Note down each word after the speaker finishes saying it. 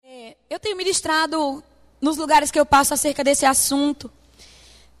Eu tenho ministrado nos lugares que eu passo acerca desse assunto.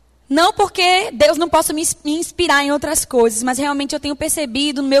 Não porque Deus não possa me inspirar em outras coisas, mas realmente eu tenho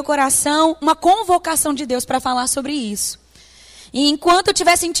percebido no meu coração uma convocação de Deus para falar sobre isso. E enquanto eu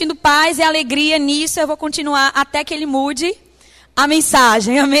estiver sentindo paz e alegria nisso, eu vou continuar até que Ele mude a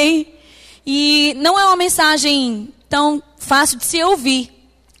mensagem, amém? E não é uma mensagem tão fácil de se ouvir.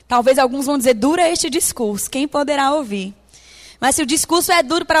 Talvez alguns vão dizer, dura este discurso, quem poderá ouvir? Mas se o discurso é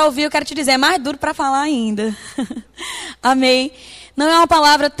duro para ouvir, eu quero te dizer, é mais duro para falar ainda. Amém? Não é uma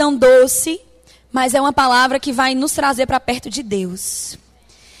palavra tão doce, mas é uma palavra que vai nos trazer para perto de Deus.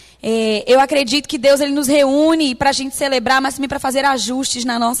 Eu acredito que Deus ele nos reúne para a gente celebrar, mas também para fazer ajustes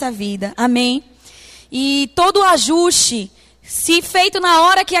na nossa vida. Amém? E todo ajuste, se feito na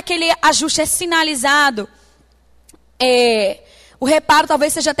hora que aquele ajuste é sinalizado, o reparo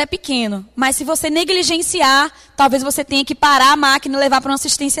talvez seja até pequeno. Mas se você negligenciar, talvez você tenha que parar a máquina e levar para uma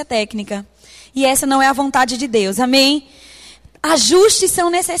assistência técnica. E essa não é a vontade de Deus. Amém? Ajustes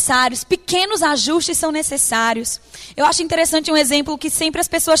são necessários, pequenos ajustes são necessários. Eu acho interessante um exemplo que sempre as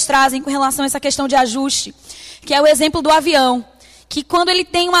pessoas trazem com relação a essa questão de ajuste, que é o exemplo do avião, que quando ele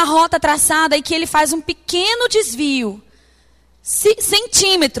tem uma rota traçada e que ele faz um pequeno desvio,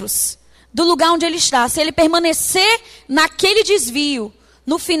 centímetros do lugar onde ele está, se ele permanecer naquele desvio,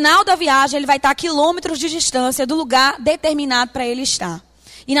 no final da viagem ele vai estar a quilômetros de distância do lugar determinado para ele estar.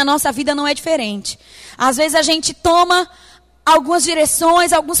 E na nossa vida não é diferente. Às vezes a gente toma algumas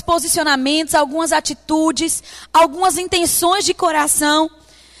direções, alguns posicionamentos, algumas atitudes, algumas intenções de coração.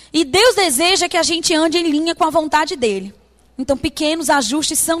 E Deus deseja que a gente ande em linha com a vontade dEle. Então, pequenos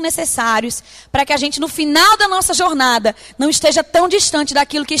ajustes são necessários para que a gente, no final da nossa jornada, não esteja tão distante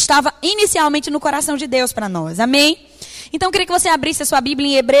daquilo que estava inicialmente no coração de Deus para nós. Amém? Então, eu queria que você abrisse a sua Bíblia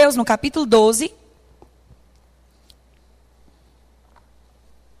em Hebreus, no capítulo 12.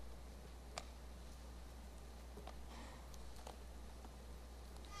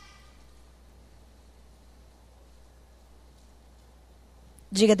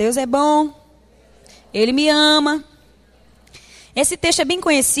 Diga, Deus é bom, Ele me ama. Esse texto é bem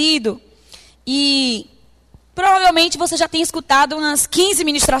conhecido e provavelmente você já tem escutado umas 15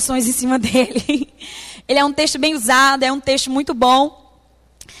 ministrações em cima dele. Ele é um texto bem usado, é um texto muito bom.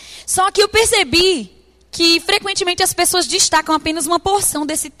 Só que eu percebi que frequentemente as pessoas destacam apenas uma porção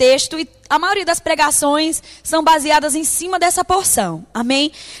desse texto e a maioria das pregações são baseadas em cima dessa porção.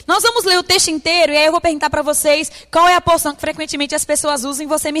 Amém? Nós vamos ler o texto inteiro e aí eu vou perguntar para vocês qual é a porção que frequentemente as pessoas usam e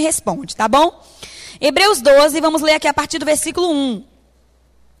você me responde, tá bom? Hebreus 12, vamos ler aqui a partir do versículo 1.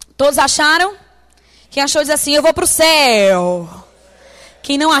 Todos acharam? Quem achou diz assim, eu vou para o céu.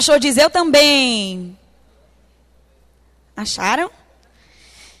 Quem não achou diz, eu também. Acharam?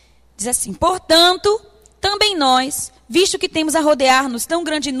 Diz assim, portanto, também nós, visto que temos a rodear-nos tão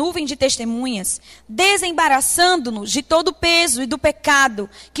grande nuvem de testemunhas, desembaraçando-nos de todo o peso e do pecado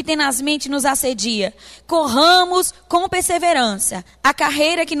que tenazmente nos assedia, corramos com perseverança a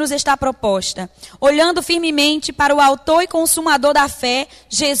carreira que nos está proposta, olhando firmemente para o autor e consumador da fé,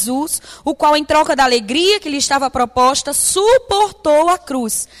 Jesus, o qual em troca da alegria que lhe estava proposta, suportou a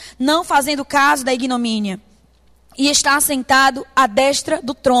cruz, não fazendo caso da ignomínia, e está assentado à destra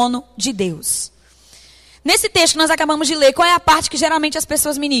do trono de Deus. Nesse texto que nós acabamos de ler, qual é a parte que geralmente as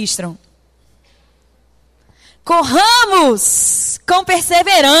pessoas ministram? Corramos com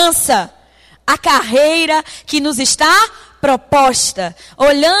perseverança a carreira que nos está proposta,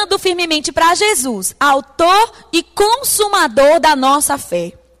 olhando firmemente para Jesus, autor e consumador da nossa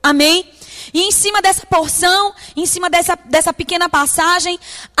fé. Amém? E em cima dessa porção, em cima dessa pequena passagem,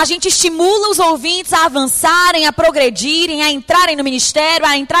 a gente estimula os ouvintes a avançarem, a progredirem, a entrarem no ministério,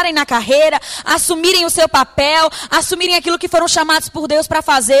 a entrarem na carreira, a assumirem o seu papel, a assumirem aquilo que foram chamados por Deus para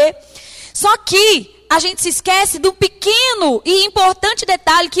fazer. Só que a gente se esquece do pequeno e importante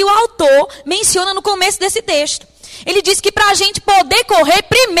detalhe que o autor menciona no começo desse texto. Ele diz que para a gente poder correr,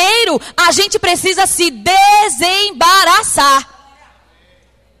 primeiro a gente precisa se desembaraçar.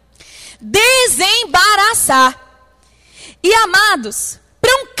 Desembaraçar. E amados,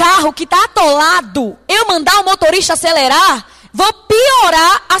 para um carro que está atolado, eu mandar o motorista acelerar, vou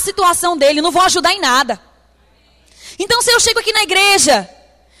piorar a situação dele, não vou ajudar em nada. Então se eu chego aqui na igreja,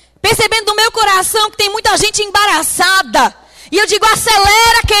 percebendo no meu coração que tem muita gente embaraçada, e eu digo,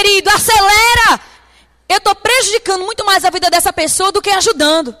 acelera querido, acelera, eu estou prejudicando muito mais a vida dessa pessoa do que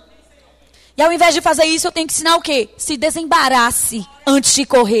ajudando. E ao invés de fazer isso, eu tenho que ensinar o quê? Se desembarace antes de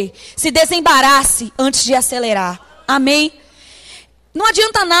correr. Se desembarace antes de acelerar. Amém? Não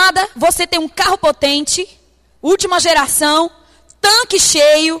adianta nada você ter um carro potente, última geração, tanque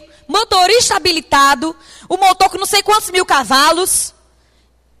cheio, motorista habilitado, o motor com não sei quantos mil cavalos,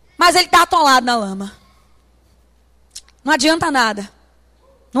 mas ele está atolado na lama. Não adianta nada.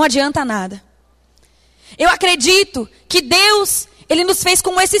 Não adianta nada. Eu acredito que Deus, Ele nos fez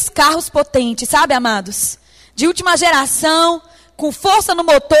como esses carros potentes, sabe, amados? De última geração, com força no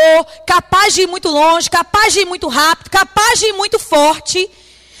motor, capaz de ir muito longe, capaz de ir muito rápido, capaz de ir muito forte.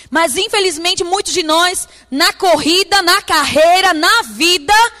 Mas, infelizmente, muitos de nós, na corrida, na carreira, na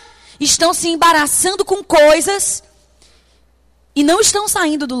vida, estão se embaraçando com coisas e não estão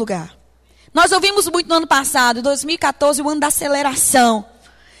saindo do lugar. Nós ouvimos muito no ano passado, 2014, o ano da aceleração.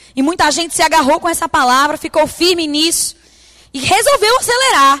 E muita gente se agarrou com essa palavra, ficou firme nisso e resolveu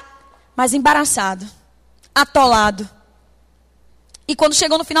acelerar, mas embaraçado, atolado. E quando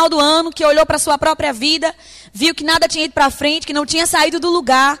chegou no final do ano, que olhou para a sua própria vida, viu que nada tinha ido para frente, que não tinha saído do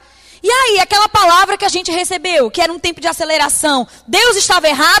lugar. E aí, aquela palavra que a gente recebeu, que era um tempo de aceleração, Deus estava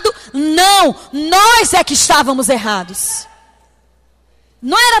errado? Não, nós é que estávamos errados.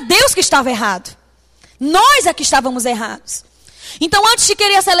 Não era Deus que estava errado. Nós é que estávamos errados. Então, antes de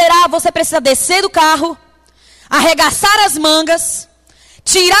querer acelerar, você precisa descer do carro, arregaçar as mangas,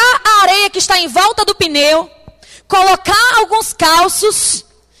 tirar a areia que está em volta do pneu, colocar alguns calços,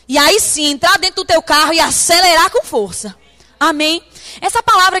 e aí sim, entrar dentro do teu carro e acelerar com força. Amém? Essa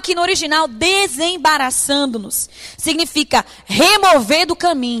palavra aqui no original, desembaraçando-nos, significa remover do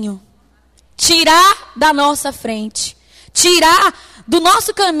caminho, tirar da nossa frente, tirar do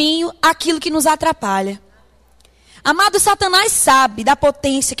nosso caminho aquilo que nos atrapalha. Amado, Satanás sabe da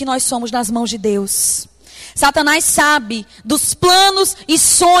potência que nós somos nas mãos de Deus. Satanás sabe dos planos e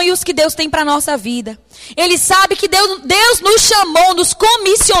sonhos que Deus tem para a nossa vida. Ele sabe que Deus nos chamou, nos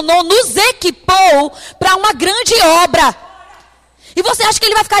comissionou, nos equipou para uma grande obra. E você acha que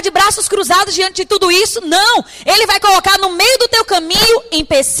ele vai ficar de braços cruzados diante de tudo isso? Não! Ele vai colocar no meio do teu caminho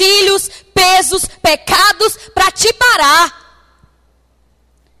empecilhos, pesos, pecados para te parar.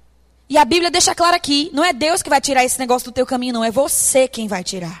 E a Bíblia deixa claro aqui, não é Deus que vai tirar esse negócio do teu caminho, não. É você quem vai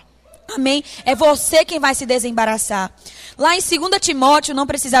tirar. Amém? É você quem vai se desembaraçar. Lá em 2 Timóteo, não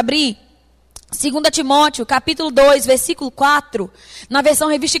precisa abrir. 2 Timóteo, capítulo 2, versículo 4. Na versão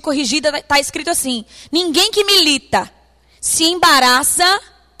revista e corrigida está escrito assim: ninguém que milita se embaraça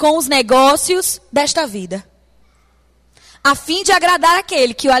com os negócios desta vida, a fim de agradar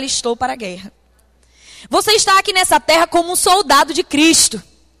aquele que o alistou para a guerra. Você está aqui nessa terra como um soldado de Cristo.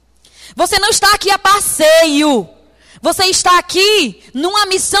 Você não está aqui a passeio. Você está aqui numa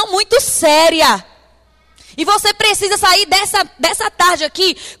missão muito séria. E você precisa sair dessa tarde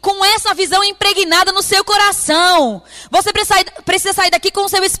aqui com essa visão impregnada no seu coração. Você precisa sair daqui com o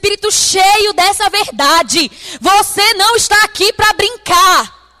seu espírito cheio dessa verdade. Você não está aqui para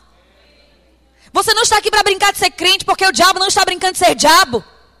brincar. Você não está aqui para brincar de ser crente, porque o diabo não está brincando de ser diabo.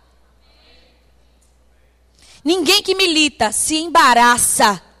 Ninguém que milita se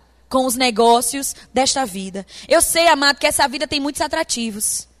embaraça com os negócios desta vida. Eu sei, amado, que essa vida tem muitos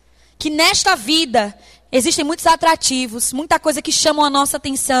atrativos. Que nesta vida existem muitos atrativos, muita coisa que chamam a nossa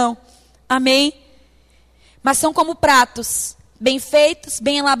atenção. Amém? Mas são como pratos, bem feitos,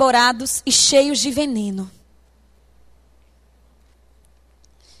 bem elaborados e cheios de veneno.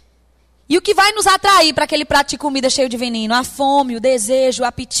 E o que vai nos atrair para aquele prato de comida cheio de veneno? A fome, o desejo, o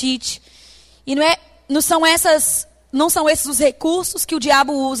apetite. E não são esses os recursos que o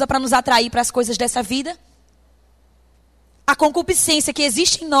diabo usa para nos atrair para as coisas dessa vida? A concupiscência que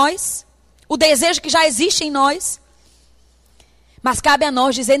existe em nós, o desejo que já existe em nós. Mas cabe a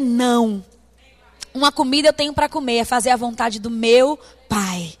nós dizer não. Uma comida eu tenho para comer, é fazer a vontade do meu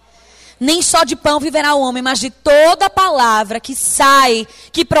Pai. Nem só de pão viverá o homem, mas de toda palavra que sai,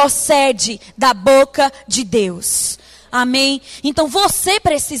 que procede da boca de Deus. Amém? Então você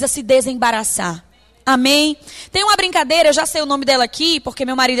precisa se desembaraçar. Amém? Tem uma brincadeira, eu já sei o nome dela aqui, porque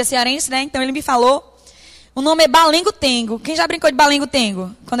meu marido é cearense, né? Então ele me falou. O nome é balengo-tengo. Quem já brincou de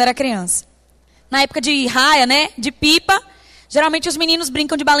balengo-tengo quando era criança? Na época de raia, né? De pipa. Geralmente os meninos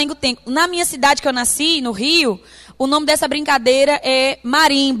brincam de balengo-tengo. Na minha cidade que eu nasci, no Rio, o nome dessa brincadeira é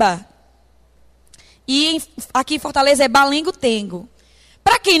marimba. E aqui em Fortaleza é balengo-tengo.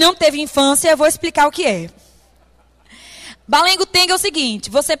 Para quem não teve infância, eu vou explicar o que é. Balengo-tengo é o seguinte: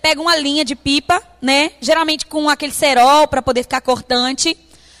 você pega uma linha de pipa, né? Geralmente com aquele cerol para poder ficar cortante.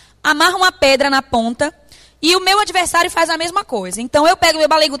 Amarra uma pedra na ponta. E o meu adversário faz a mesma coisa. Então eu pego o meu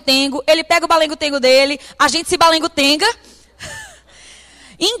balengo-tengo, ele pega o balengo-tengo dele, a gente se balengo-tenga,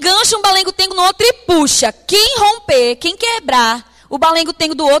 engancha um balengo-tengo no outro e puxa. Quem romper, quem quebrar o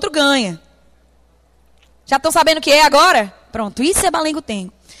balengo-tengo do outro ganha. Já estão sabendo o que é agora? Pronto, isso é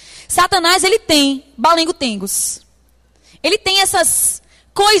balengo-tengo. Satanás, ele tem balengo-tengos. Ele tem essas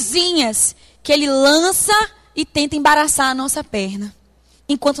coisinhas que ele lança e tenta embaraçar a nossa perna.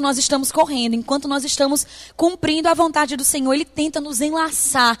 Enquanto nós estamos correndo, enquanto nós estamos cumprindo a vontade do Senhor, Ele tenta nos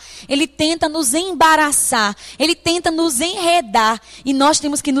enlaçar, Ele tenta nos embaraçar, Ele tenta nos enredar. E nós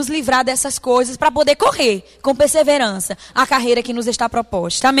temos que nos livrar dessas coisas para poder correr com perseverança a carreira que nos está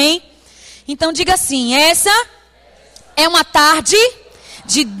proposta. Amém? Então diga assim, essa é uma tarde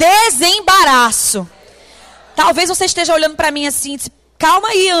de desembaraço. Talvez você esteja olhando para mim assim, calma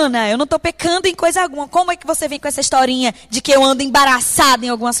aí, Ana, eu não estou pecando em coisa alguma. Como é que você vem com essa historinha de que eu ando embaraçada em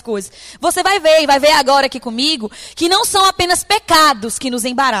algumas coisas? Você vai ver agora aqui comigo, que não são apenas pecados que nos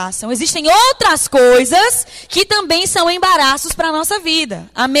embaraçam. Existem outras coisas que também são embaraços para a nossa vida.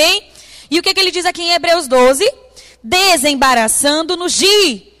 Amém? E o que ele diz aqui em Hebreus 12? Desembaraçando-nos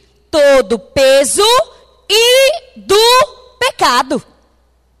de todo peso e do pecado.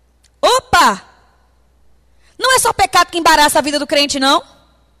 Opa! Não é só pecado que embaraça a vida do crente, não?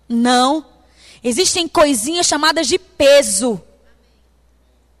 Não. Existem coisinhas chamadas de peso.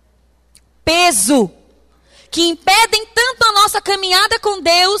 Peso. Que impedem tanto a nossa caminhada com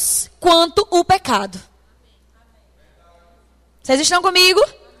Deus, quanto o pecado. Vocês estão comigo?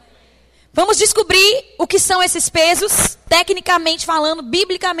 Vamos descobrir o que são esses pesos, tecnicamente falando,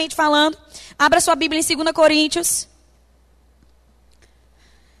 biblicamente falando. Abra sua Bíblia em 2 Coríntios.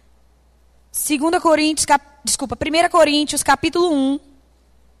 1 Coríntios, capítulo 1.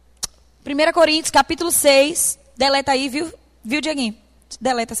 1 Coríntios, capítulo 6. Deleta aí, viu, Dieguinho?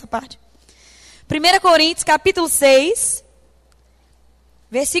 Deleta essa parte. 1 Coríntios, capítulo 6,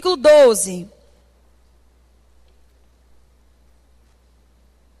 versículo 12.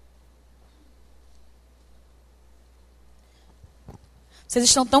 Vocês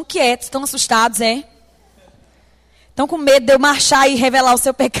estão tão quietos, tão assustados, é? Estão com medo de eu marchar e revelar o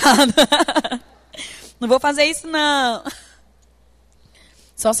seu pecado. Não vou fazer isso, não.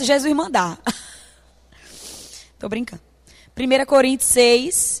 Só se Jesus mandar. Estou brincando. 1 Coríntios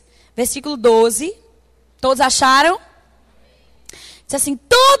 6, versículo 12. Todos acharam? Diz assim,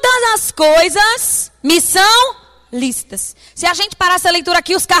 todas as coisas me são lícitas. Se a gente parasse a leitura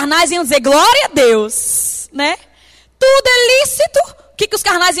aqui, os carnais iam dizer, glória a Deus. Né? Tudo é lícito. O que os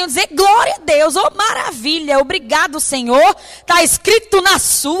carnais iam dizer? Glória a Deus, oh maravilha, obrigado Senhor. Está escrito na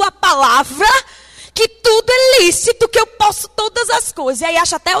sua palavra que tudo é lícito, que eu posso todas as coisas. E aí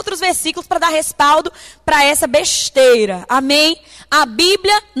acha até outros versículos para dar respaldo para essa besteira. Amém? A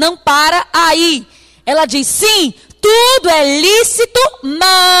Bíblia não para aí. Ela diz sim, tudo é lícito,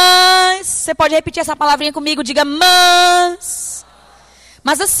 mas... Você pode repetir essa palavrinha comigo? Diga mas.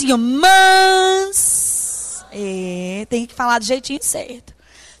 Mas assim, ó, mas... tem que falar do jeitinho certo.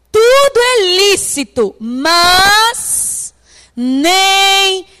 Tudo é lícito, mas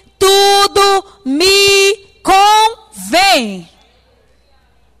nem tudo me convém.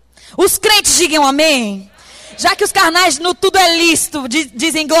 Os crentes digam amém. Já que os carnais no tudo é lícito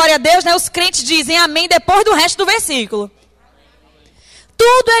dizem glória a Deus, né? Os crentes dizem amém depois do resto do versículo.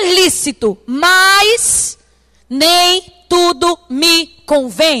 Tudo é lícito, mas nem tudo me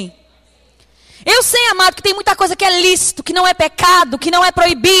convém. Eu sei, amado, que tem muita coisa que é lícito, que não é pecado, que não é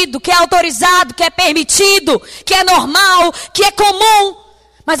proibido, que é autorizado, que é permitido, que é normal, que é comum.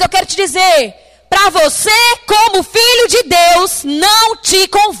 Mas eu quero te dizer, para você, como filho de Deus, não te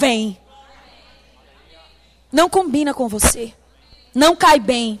convém. Não combina com você. Não cai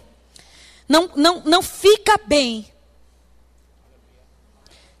bem. Não fica bem.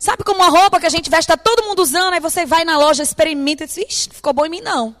 Sabe como uma roupa que a gente veste, está todo mundo usando, aí você vai na loja, experimenta e diz, ixi, não ficou bom em mim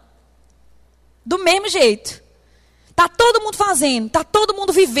não. Do mesmo jeito. Está todo mundo fazendo, está todo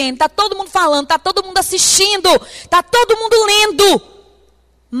mundo vivendo, está todo mundo falando, está todo mundo assistindo, está todo mundo lendo.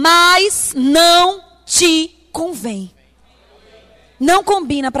 Mas não te convém. Não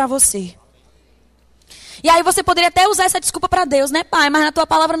combina para você. E aí você poderia até usar essa desculpa para Deus, né, pai? Mas na tua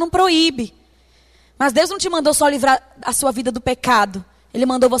palavra não proíbe. Mas Deus não te mandou só livrar a sua vida do pecado. Ele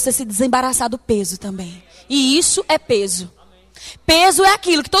mandou você se desembaraçar do peso também. E isso é peso. Peso é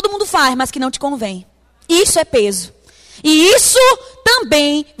aquilo que todo mundo faz, mas que não te convém. Isso é peso. E isso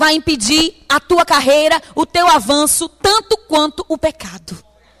também vai impedir a tua carreira, o teu avanço, tanto quanto o pecado.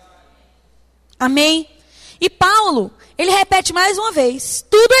 Amém? E Paulo, ele repete mais uma vez.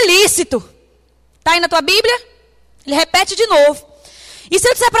 Tudo é lícito. Está aí na tua Bíblia? Ele repete de novo. E se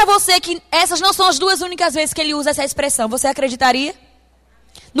eu disser para você que essas não são as duas únicas vezes que ele usa essa expressão, você acreditaria?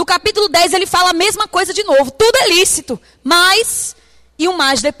 No capítulo 10 ele fala a mesma coisa de novo. Tudo é lícito, mas e um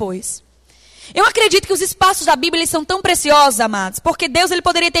mais depois. Eu acredito que os espaços da Bíblia eles são tão preciosos, amados, porque Deus ele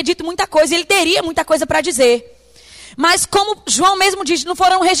poderia ter dito muita coisa, e ele teria muita coisa para dizer. Mas como João mesmo diz, não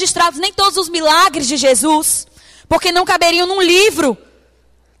foram registrados nem todos os milagres de Jesus, porque não caberiam num livro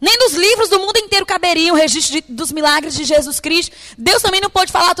Nem nos livros do mundo inteiro caberia o registro dos milagres de Jesus Cristo. Deus também não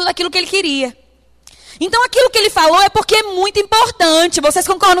pôde falar tudo aquilo que ele queria. Então aquilo que ele falou é porque é muito importante. Vocês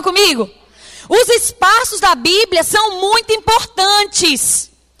concordam comigo? Os espaços da Bíblia são muito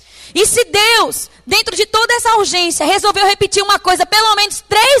importantes. E se Deus, dentro de toda essa urgência, resolveu repetir uma coisa pelo menos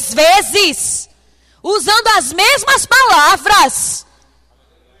 3 vezes, usando as mesmas palavras,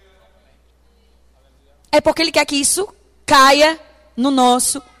 é porque ele quer que isso caia no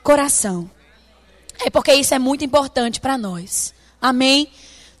nosso coração. É porque isso é muito importante para nós. Amém?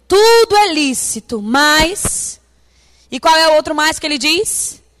 Tudo é lícito, mas... E qual é o outro mais que ele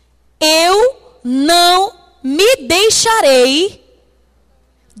diz? Eu não me deixarei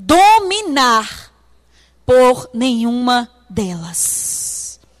dominar por nenhuma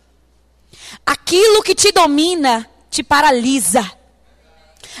delas. Aquilo que te domina te paralisa.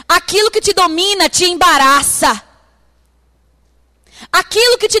 Aquilo que te domina te embaraça.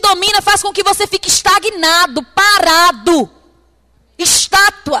 Aquilo que te domina faz com que você fique estagnado, parado,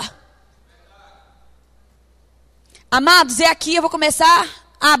 estátua. Amados, e aqui eu vou começar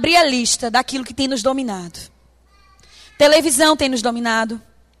a abrir a lista daquilo que tem nos dominado. Televisão tem nos dominado.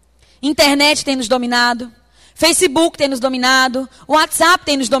 Internet tem nos dominado. Facebook tem nos dominado. WhatsApp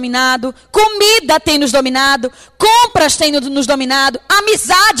tem nos dominado. Comida tem nos dominado. Compras tem nos dominado.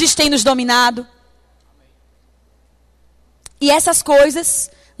 Amizades tem nos dominado. E essas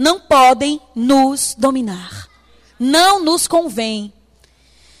coisas não podem nos dominar. Não nos convém.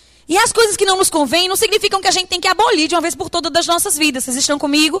 E as coisas que não nos convêm não significam que a gente tem que abolir de uma vez por todas das nossas vidas. Vocês estão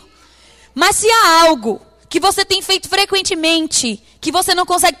comigo? Mas se há algo que você tem feito frequentemente, que você não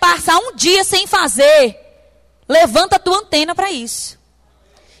consegue passar um dia sem fazer, levanta a tua antena para isso.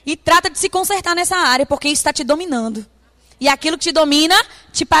 E trata de se consertar nessa área, porque isso está te dominando. E aquilo que te domina,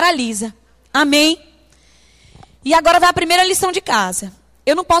 te paralisa. Amém? E agora vai a primeira lição de casa.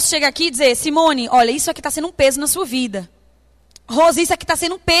 Eu não posso chegar aqui e dizer, Simone, olha, isso aqui está sendo um peso na sua vida. Rose, isso aqui está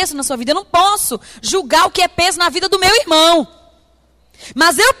sendo um peso na sua vida. Eu não posso julgar o que é peso na vida do meu irmão.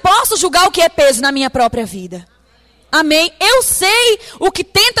 Mas eu posso julgar o que é peso na minha própria vida. Amém? Eu sei o que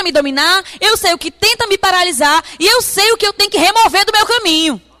tenta me dominar, eu sei o que tenta me paralisar, e eu sei o que eu tenho que remover do meu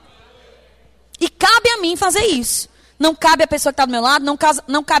caminho. E cabe a mim fazer isso. Não cabe a pessoa que está do meu lado,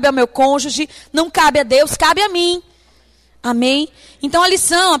 não cabe ao meu cônjuge, não cabe a Deus, cabe a mim. Amém? Então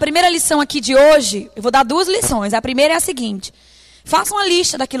a primeira lição aqui de hoje, eu vou dar 2 lições. A primeira é a seguinte: faça uma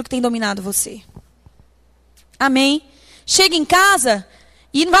lista daquilo que tem dominado você. Amém? Chega em casa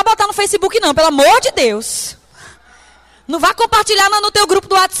e não vai botar no Facebook não, pelo amor de Deus. Não vai compartilhar no teu grupo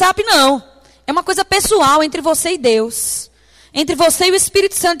do WhatsApp não. É uma coisa pessoal entre você e Deus. Entre você e o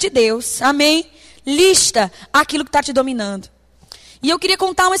Espírito Santo de Deus. Amém? Lista aquilo que está te dominando. E eu queria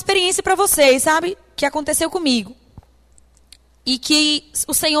contar uma experiência para vocês, sabe? Que aconteceu comigo. E que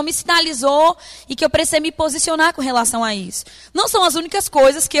o Senhor me sinalizou e que eu precisei me posicionar com relação a isso. Não são as únicas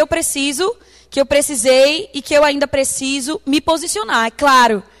coisas que eu precisei e que eu ainda preciso me posicionar, é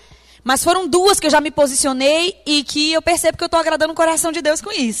claro. Mas foram 2 que eu já me posicionei e que eu percebo que eu estou agradando o coração de Deus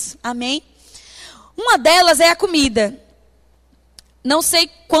com isso. Amém? Uma delas é a comida. Não sei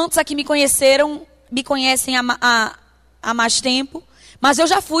quantos aqui me conhecem há mais tempo, mas eu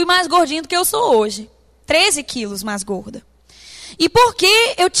já fui mais gordinha do que eu sou hoje. 13 quilos mais gorda. E por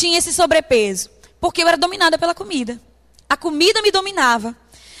que eu tinha esse sobrepeso? Porque eu era dominada pela comida. A comida me dominava.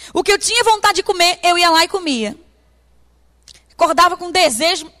 O que eu tinha vontade de comer, eu ia lá e comia. Acordava com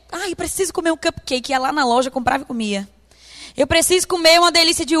desejo. Ai, preciso comer um cupcake. Ia lá na loja, comprava e comia. Eu preciso comer uma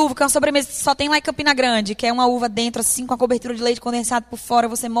delícia de uva, que é uma sobremesa que só tem lá em Campina Grande, que é uma uva dentro, assim, com a cobertura de leite condensado por fora.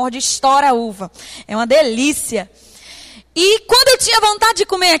 Você morde e estoura a uva. É uma delícia. E quando eu tinha vontade de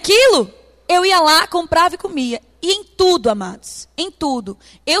comer aquilo, eu ia lá, comprava e comia. E em tudo, amados, em tudo.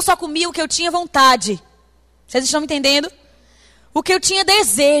 Eu só comia o que eu tinha vontade. Vocês estão me entendendo? O que eu tinha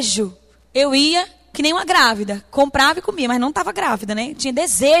desejo. Eu ia, que nem uma grávida, comprava e comia, mas não estava grávida, né? Eu tinha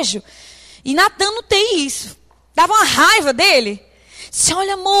desejo. E Natan não tem isso. Dava uma raiva dele. Disse,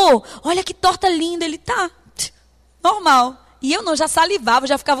 olha amor, olha que torta linda. Ele tá normal. E eu não, já salivava,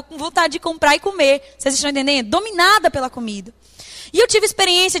 já ficava com vontade de comprar e comer. Vocês estão entendendo? Dominada pela comida. E eu tive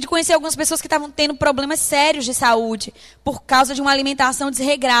experiência de conhecer algumas pessoas que estavam tendo problemas sérios de saúde por causa de uma alimentação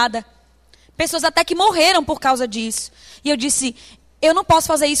desregrada. Pessoas até que morreram por causa disso. E eu disse, eu não posso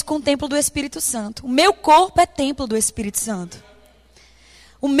fazer isso com o templo do Espírito Santo. O meu corpo é templo do Espírito Santo.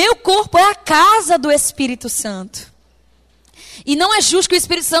 O meu corpo é a casa do Espírito Santo. E não é justo que o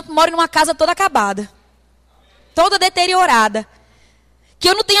Espírito Santo more numa casa toda acabada. Toda deteriorada. Que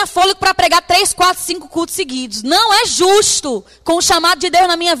eu não tenha fôlego para pregar 3, 4, 5 cultos seguidos. Não é justo, com o chamado de Deus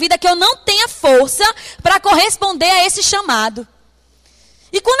na minha vida, que eu não tenha força para corresponder a esse chamado.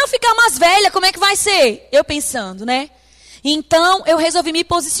 E quando eu ficar mais velha, como é que vai ser? Eu pensando, né? Então, eu resolvi me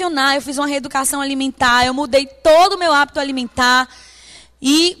posicionar, eu fiz uma reeducação alimentar, eu mudei todo o meu hábito alimentar.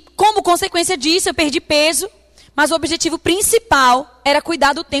 E, como consequência disso, eu perdi peso. Mas o objetivo principal era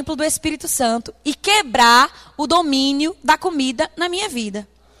cuidar do templo do Espírito Santo e quebrar o domínio da comida na minha vida.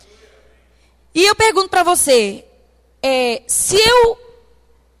 E eu pergunto para você, se eu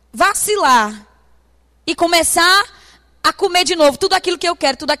vacilar e começar a comer de novo tudo aquilo que eu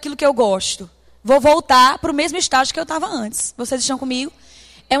quero, tudo aquilo que eu gosto, vou voltar para o mesmo estágio que eu estava antes. Vocês estão comigo?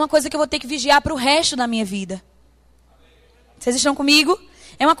 É uma coisa que eu vou ter que vigiar para o resto da minha vida. Vocês estão comigo?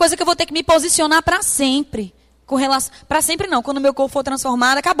 É uma coisa que eu vou ter que me posicionar para sempre. Para sempre não, quando meu corpo for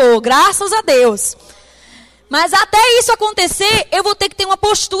transformado, acabou, graças a Deus. Mas até isso acontecer, eu vou ter que ter uma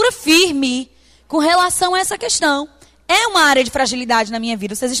postura firme com relação a essa questão. É uma área de fragilidade na minha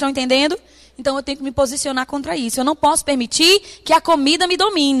vida, vocês estão entendendo? Então eu tenho que me posicionar contra isso. Eu não posso permitir que a comida me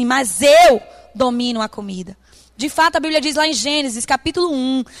domine, mas eu domino a comida. De fato, a Bíblia diz lá em Gênesis, capítulo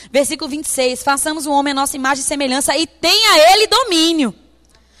 1, versículo 26, façamos o homem a nossa imagem e semelhança e tenha ele domínio.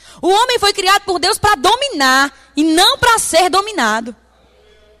 O homem foi criado por Deus para dominar e não para ser dominado.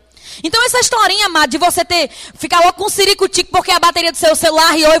 Então essa historinha, amado, de você ficar logo com um ciricutico porque a bateria do seu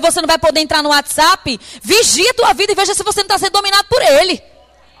celular riou e você não vai poder entrar no WhatsApp, vigia a tua vida e veja se você não está sendo dominado por ele.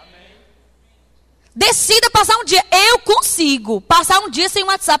 Amém. Decida passar um dia. Eu consigo passar um dia sem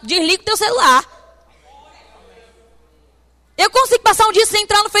WhatsApp. Desliga o teu celular. Eu consigo passar um dia sem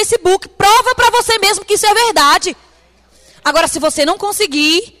entrar no Facebook. Prova para você mesmo que isso é verdade. Agora, se você não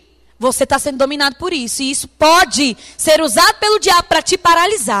conseguir, você está sendo dominado por isso. E isso pode ser usado pelo diabo para te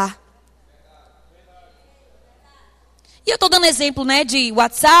paralisar. E eu estou dando exemplo, né, de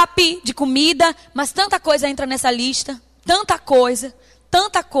WhatsApp, de comida, mas tanta coisa entra nessa lista. Tanta coisa.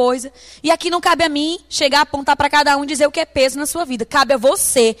 E aqui não cabe a mim chegar, apontar para cada um e dizer o que é peso na sua vida. Cabe a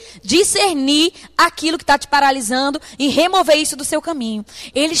você discernir aquilo que está te paralisando e remover isso do seu caminho.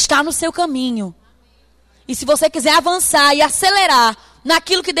 Ele está no seu caminho. E se você quiser avançar e acelerar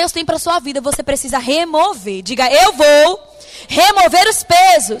naquilo que Deus tem para a sua vida, você precisa remover. Diga, eu vou remover os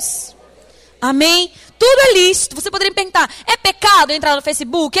pesos. Amém? Tudo é lícito. Você poderia me perguntar, é pecado entrar no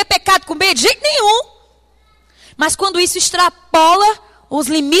Facebook? É pecado comer? De jeito nenhum. Mas quando isso extrapola os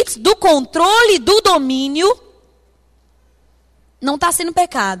limites do controle e do domínio, não está sendo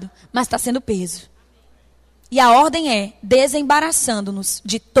pecado, mas está sendo peso. E a ordem é desembaraçando-nos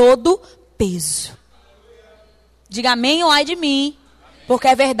de todo peso. Diga amém ou ai de mim, porque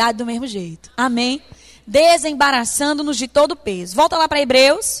é verdade do mesmo jeito. Amém? Desembaraçando-nos de todo peso. Volta lá para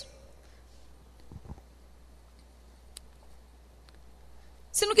Hebreus.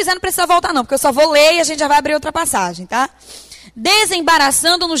 Se não quiser, não precisa voltar não, porque eu só vou ler e a gente já vai abrir outra passagem, tá?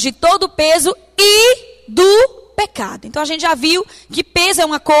 Desembaraçando-nos de todo peso e do pecado. Então a gente já viu que peso é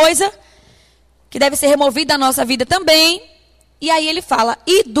uma coisa que deve ser removida da nossa vida também. E aí ele fala,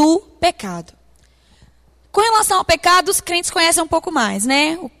 e do pecado. Com relação ao pecado, os crentes conhecem um pouco mais,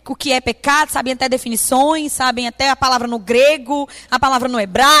 né? O que é pecado, sabem até definições, sabem até a palavra no grego, a palavra no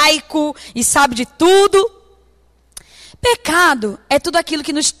hebraico, e sabe de tudo. Pecado é tudo aquilo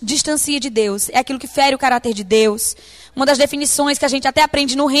que nos distancia de Deus, é aquilo que fere o caráter de Deus. Uma das definições que a gente até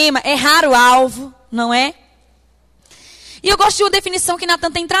aprende no Rema é errar o alvo, não é? E eu gosto de uma definição que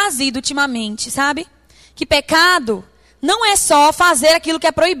Natan tem trazido ultimamente, sabe? Que pecado não é só fazer aquilo que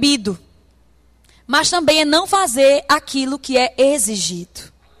é proibido, mas também é não fazer aquilo que é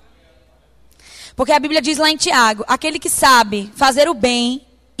exigido. Porque a Bíblia diz lá em Tiago, aquele que sabe fazer o bem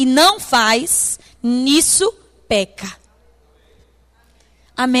e não faz, nisso peca.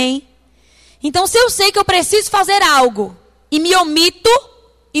 Amém? Então, se eu sei que eu preciso fazer algo e me omito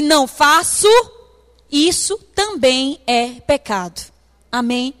e não faço, isso também é pecado.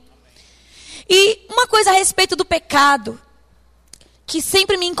 Amém? E uma coisa a respeito do pecado, que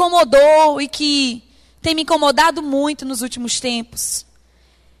sempre me incomodou e que tem me incomodado muito nos últimos tempos,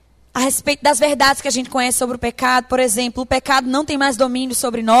 a respeito das verdades que a gente conhece sobre o pecado. Por exemplo, o pecado não tem mais domínio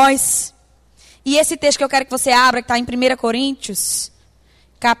sobre nós. E esse texto que eu quero que você abra, que está em 1 Coríntios,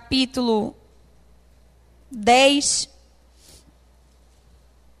 capítulo 10.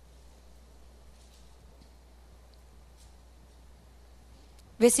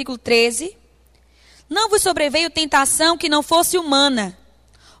 Versículo 13. Não vos sobreveio tentação que não fosse humana.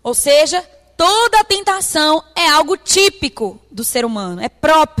 Ou seja, toda tentação é algo típico do ser humano, é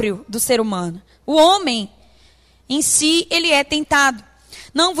próprio do ser humano. O homem, em si, ele é tentado.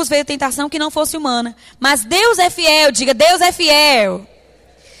 Não vos veio tentação que não fosse humana. Mas Deus é fiel, diga, Deus é fiel.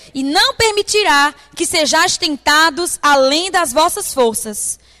 E não permitirá que sejais tentados além das vossas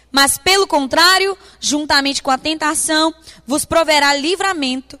forças. Mas, pelo contrário, juntamente com a tentação, vos proverá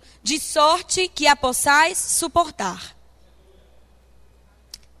livramento, de sorte que a possais suportar.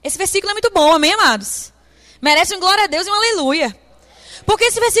 Esse versículo é muito bom, amém, amados? Merece um glória a Deus e um aleluia. Porque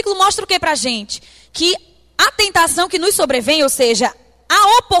esse versículo mostra o que pra gente? Que a tentação que nos sobrevém, ou seja,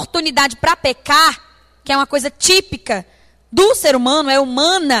 a oportunidade para pecar, que é uma coisa típica do ser humano, é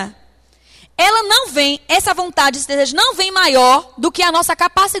humana, ela não vem, essa vontade, esse desejo não vem maior do que a nossa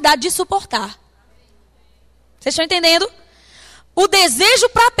capacidade de suportar. Vocês estão entendendo? O desejo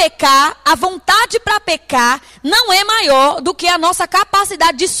para pecar, a vontade para pecar, não é maior do que a nossa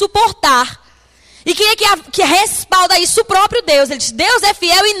capacidade de suportar. E quem é que respalda isso? O próprio Deus. Ele diz, Deus é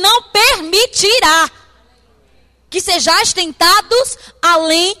fiel e não permitirá que sejais tentados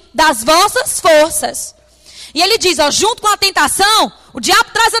além das vossas forças. E ele diz, ó, junto com a tentação, o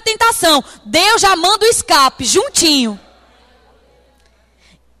diabo traz a tentação, Deus já manda o escape, juntinho.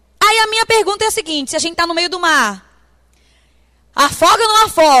 Aí a minha pergunta é a seguinte, se a gente está no meio do mar, afoga ou não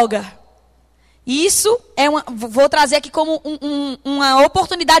afoga? Isso é vou trazer aqui como uma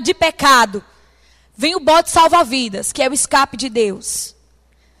oportunidade de pecado. Vem o bote salva-vidas, que é o escape de Deus.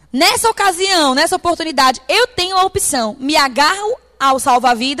 Nessa ocasião, nessa oportunidade, eu tenho a opção, me agarro ao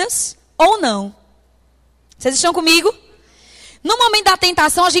salva-vidas ou não. Vocês estão comigo? No momento da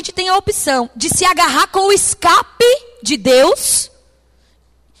tentação, a gente tem a opção de se agarrar com o escape de Deus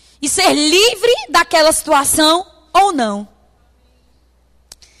e ser livre daquela situação ou não.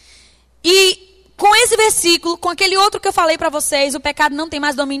 E com esse versículo, com aquele outro que eu falei para vocês, o pecado não tem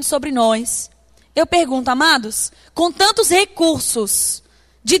mais domínio sobre nós. Eu pergunto, amados, com tantos recursos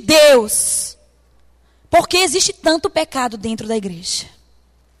de Deus, por que existe tanto pecado dentro da igreja?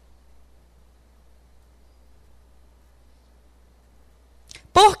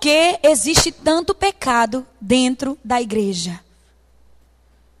 Por que existe tanto pecado dentro da igreja?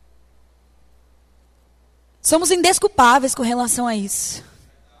 Somos indesculpáveis com relação a isso.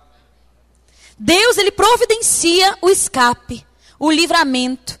 Deus, ele providencia o escape, o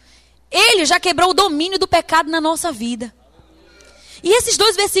livramento. Ele já quebrou o domínio do pecado na nossa vida. E esses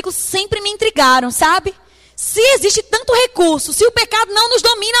dois versículos sempre me intrigaram, sabe? Se existe tanto recurso, se o pecado não nos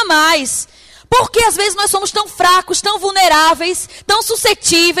domina mais, por que às vezes nós somos tão fracos, tão vulneráveis, tão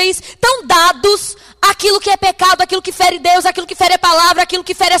suscetíveis, tão dados àquilo que é pecado, àquilo que fere Deus, àquilo que fere a palavra, àquilo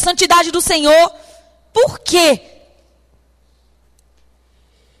que fere a santidade do Senhor? Por quê?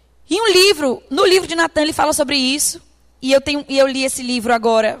 E no livro de Natan, ele fala sobre isso. E eu li esse livro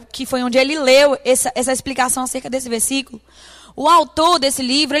agora, que foi onde ele leu essa explicação acerca desse versículo. O autor desse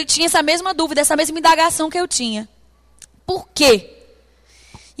livro, ele tinha essa mesma dúvida, essa mesma indagação que eu tinha. Por quê?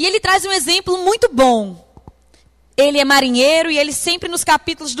 E ele traz um exemplo muito bom. Ele é marinheiro e ele sempre nos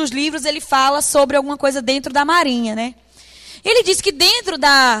capítulos dos livros ele fala sobre alguma coisa dentro da marinha, né? Ele diz que dentro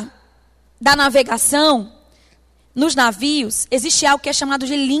da navegação, nos navios, existe algo que é chamado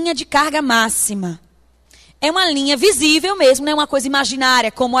de linha de carga máxima. É uma linha visível mesmo, não é uma coisa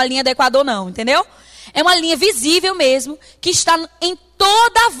imaginária, como a linha do Equador não, entendeu? É uma linha visível mesmo, que está em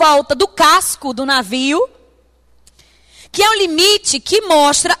toda a volta do casco do navio, que é um limite que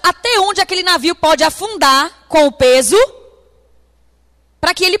mostra até onde aquele navio pode afundar com o peso,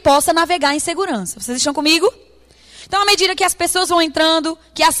 para que ele possa navegar em segurança. Vocês estão comigo? Então, à medida que as pessoas vão entrando,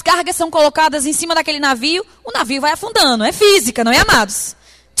 que as cargas são colocadas em cima daquele navio, o navio vai afundando. É física, não é, amados?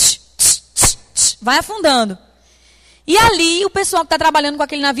 Vai afundando. E ali, o pessoal que está trabalhando com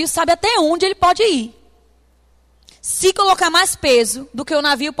aquele navio sabe até onde ele pode ir. Se colocar mais peso do que o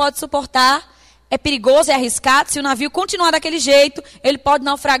navio pode suportar, é perigoso, é arriscado. Se o navio continuar daquele jeito, ele pode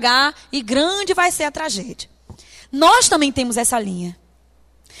naufragar e grande vai ser a tragédia. Nós também temos essa linha.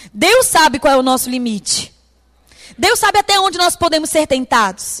 Deus sabe qual é o nosso limite. Deus sabe até onde nós podemos ser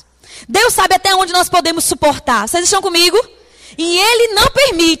tentados. Deus sabe até onde nós podemos suportar. Vocês estão comigo? E Ele não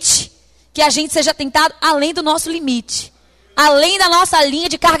permite que a gente seja tentado além do nosso limite. Além da nossa linha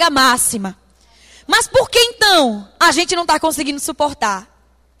de carga máxima. Mas por que então a gente não está conseguindo suportar?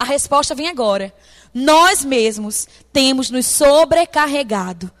 A resposta vem agora. Nós mesmos temos nos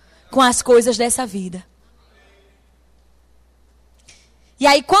sobrecarregado com as coisas dessa vida. E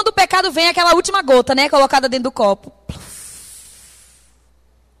aí quando o pecado vem, aquela última gota, né, colocada dentro do copo.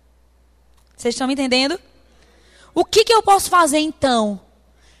 Vocês estão me entendendo? O que eu posso fazer então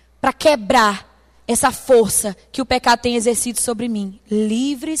para quebrar essa força que o pecado tem exercido sobre mim?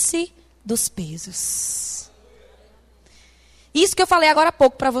 Livre-se dos pesos. Isso que eu falei agora há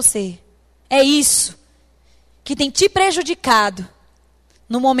pouco para você. É isso que tem te prejudicado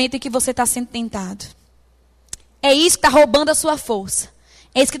no momento em que você está sendo tentado. É isso que está roubando a sua força.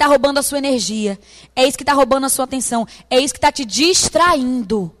 É isso que está roubando a sua energia. É isso que está roubando a sua atenção. É isso que está te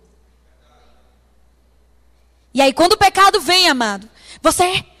distraindo E aí quando o pecado vem, amado,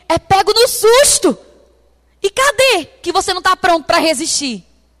 você é pego no susto. E cadê que você não está pronto para resistir?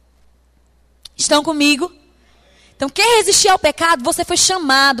 Estão comigo? Então, quer resistir ao pecado? Você foi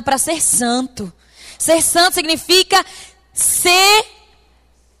chamado para ser santo. Ser santo significa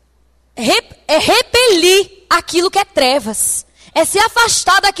repelir aquilo que é trevas. É se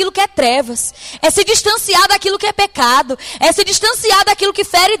afastar daquilo que é trevas. É se distanciar daquilo que é pecado. É se distanciar daquilo que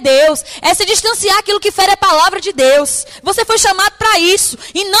fere Deus. É se distanciar daquilo que fere a palavra de Deus. Você foi chamado para isso.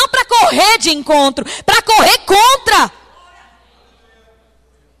 E não para correr de encontro. Para correr contra.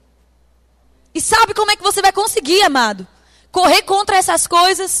 E sabe como é que você vai conseguir, amado? Correr contra essas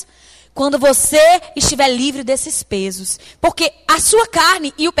coisas? Quando você estiver livre desses pesos. Porque a sua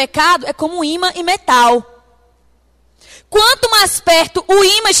carne e o pecado é como um ímã e metal. Quanto mais perto o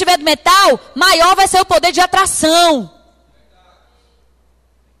ímã estiver do metal, maior vai ser o poder de atração.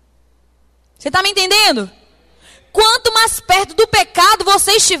 Você está me entendendo? Quanto mais perto do pecado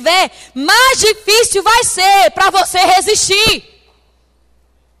você estiver, mais difícil vai ser para você resistir.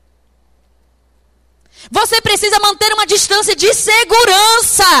 Você precisa manter uma distância de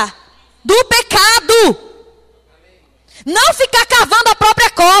segurança do pecado. Não ficar cavando a própria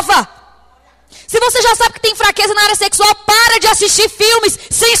cova. Se você já sabe que tem fraqueza na área sexual, para de assistir filmes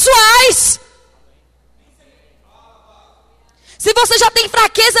sensuais. Se você já tem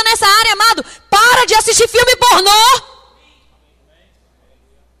fraqueza nessa área, amado, para de assistir filme pornô.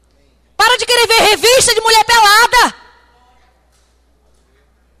 Para de querer ver revista de mulher pelada.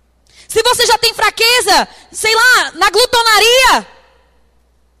 Se você já tem fraqueza, sei lá, na glutonaria,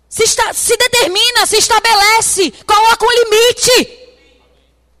 se determina, se estabelece, coloca um limite.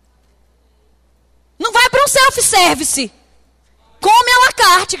 Não vai para um self-service. Come à la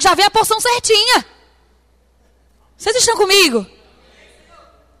carte, que já vem a porção certinha. Vocês estão comigo?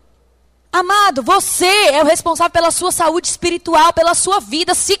 Amado, você é o responsável pela sua saúde espiritual, pela sua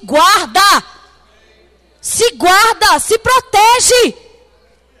vida. Se guarda. Se guarda, se protege.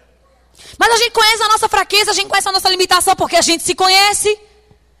 Mas a gente conhece a nossa fraqueza, a gente conhece a nossa limitação porque a gente se conhece.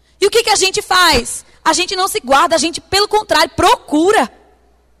 E o que a gente faz? A gente não se guarda, a gente, pelo contrário, procura.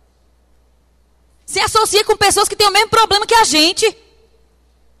 Se associa com pessoas que têm o mesmo problema que a gente.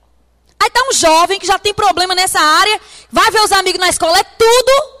 Aí tá um jovem que já tem problema nessa área, vai ver os amigos na escola, é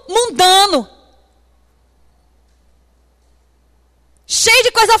tudo mundano. Cheio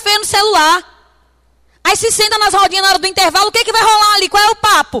de coisa feia no celular. Aí se senta nas rodinhas na hora do intervalo, o que vai rolar ali? Qual é o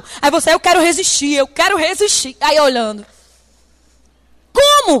papo? Aí você, eu quero resistir. Aí olhando.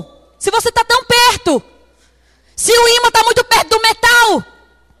 Como? Se você está tão perto. Se o ímã está muito perto do metal.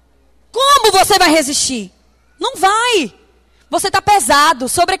 Como você vai resistir? Não vai. Você está pesado,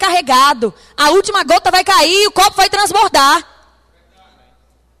 sobrecarregado. A última gota vai cair e o copo vai transbordar.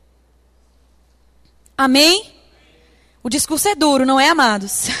 Amém? O discurso é duro, não é,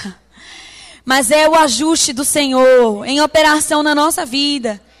 amados? Mas é o ajuste do Senhor em operação na nossa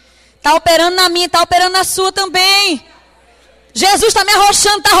vida. Está operando na minha, está operando na sua também. Jesus está me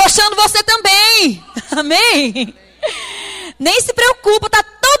arrochando, está arrochando você também. Amém? Nem se preocupa, está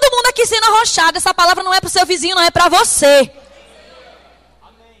todo mundo aqui sendo arrochado. Essa palavra não é para o seu vizinho, não, é para você.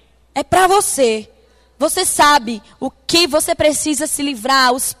 É para você. Você sabe o que você precisa se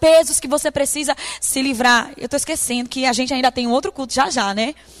livrar, os pesos que você precisa se livrar. Eu estou esquecendo que a gente ainda tem um outro culto já,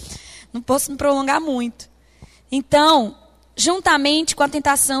 né? Não posso me prolongar muito. Então, juntamente com a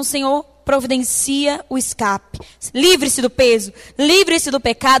tentação, o Senhor providencia o escape. Livre-se do peso, livre-se do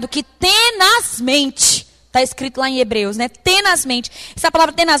pecado que tenazmente, está escrito lá em Hebreus, né? Tenazmente. Essa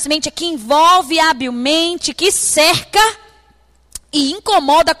palavra tenazmente é que envolve habilmente, que cerca e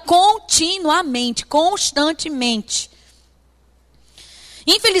incomoda continuamente, constantemente.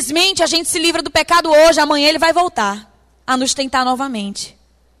 Infelizmente, a gente se livra do pecado hoje, amanhã ele vai voltar a nos tentar novamente.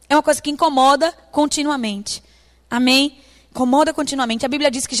 É uma coisa que incomoda continuamente. Amém? Incomoda continuamente. A Bíblia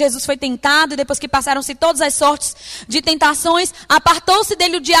diz que Jesus foi tentado e depois que passaram-se todas as sortes de tentações, apartou-se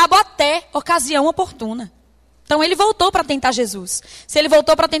dele o diabo até ocasião oportuna. Então ele voltou para tentar Jesus. Se ele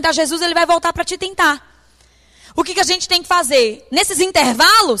voltou para tentar Jesus, ele vai voltar para te tentar. O que a gente tem que fazer? Nesses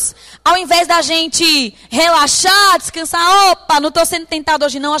intervalos, ao invés da gente relaxar, descansar, opa, não estou sendo tentado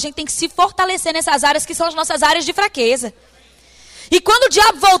hoje não, a gente tem que se fortalecer nessas áreas que são as nossas áreas de fraqueza. E quando o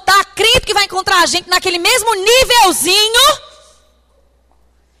diabo voltar, acredito que vai encontrar a gente naquele mesmo nívelzinho,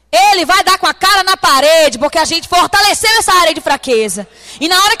 ele vai dar com a cara na parede, porque a gente fortaleceu essa área de fraqueza. E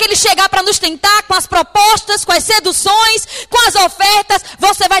na hora que ele chegar para nos tentar com as propostas, com as seduções, com as ofertas,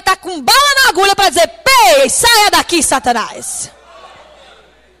 você vai estar com bala na agulha para dizer, pei, saia daqui, Satanás.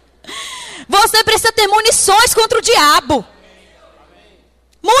 Você precisa ter munições contra o diabo.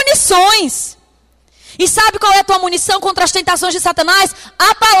 Munições. E sabe qual é a tua munição contra as tentações de Satanás?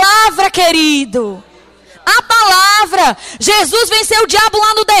 A palavra, querido. A palavra. Jesus venceu o diabo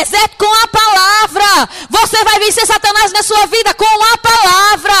lá no deserto com a palavra. Você vai vencer Satanás na sua vida com a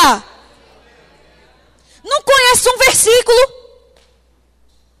palavra. Não conhece um versículo?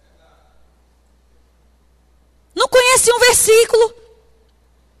 Não conhece um versículo?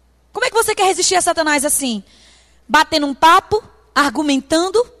 Como é que você quer resistir a Satanás assim? Batendo um papo,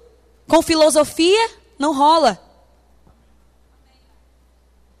 argumentando, com filosofia? Não rola.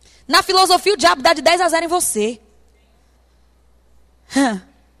 Na filosofia o diabo dá de 10-0 em você.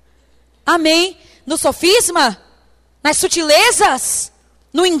 Amém? No sofisma, nas sutilezas,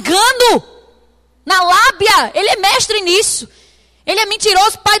 no engano, na lábia. Ele é mestre nisso. Ele é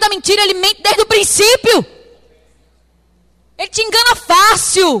mentiroso, pai da mentira, ele mente desde o princípio. Ele te engana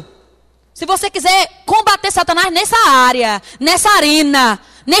fácil. Se você quiser combater Satanás nessa área, nessa arena,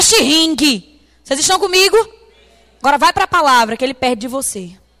 neste ringue. Vocês estão comigo? Agora vai para a palavra que ele perde de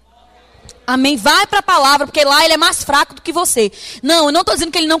você. Amém? Vai para a palavra, porque lá ele é mais fraco do que você. Não, eu não estou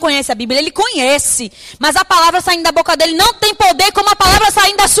dizendo que ele não conhece a Bíblia, ele conhece. Mas a palavra saindo da boca dele não tem poder como a palavra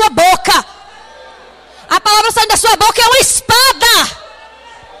saindo da sua boca. A palavra saindo da sua boca é uma espada.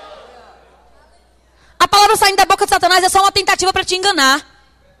 A palavra saindo da boca de Satanás é só uma tentativa para te enganar.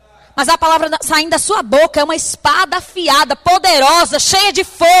 Mas a palavra saindo da sua boca é uma espada afiada, poderosa, cheia de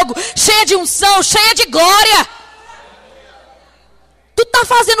fogo, cheia de unção, cheia de glória. Tu tá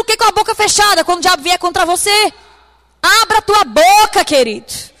fazendo o que com a boca fechada quando o diabo vier contra você? Abra a tua boca,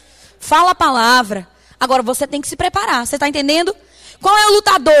 querido. Fala a palavra. Agora você tem que se preparar, você tá entendendo? Qual é o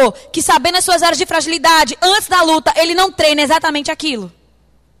lutador que, sabendo as suas áreas de fragilidade, antes da luta, ele não treina exatamente aquilo?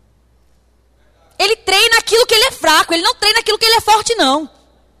 Ele treina aquilo que ele é fraco, ele não treina aquilo que ele é forte, não.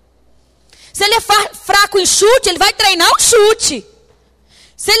 Se ele é fraco em chute, ele vai treinar o chute.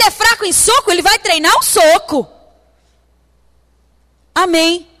 Se ele é fraco em soco, ele vai treinar o soco.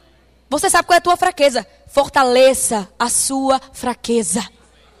 Amém. Você sabe qual é a tua fraqueza? Fortaleça a sua fraqueza.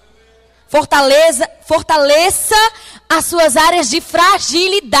 Fortaleça as suas áreas de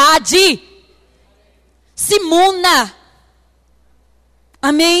fragilidade. Se muna.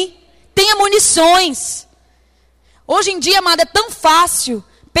 Amém. Tenha munições. Hoje em dia, amada, é tão fácil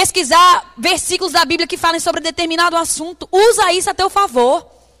pesquisar versículos da Bíblia que falem sobre determinado assunto. Usa isso a teu favor.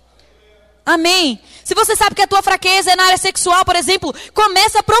 Amém. Se você sabe que a tua fraqueza é na área sexual, por exemplo,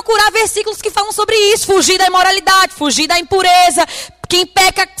 começa a procurar versículos que falam sobre isso. Fugir da imoralidade, fugir da impureza. Quem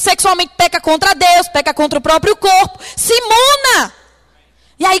peca sexualmente peca contra Deus, peca contra o próprio corpo. Se imuna.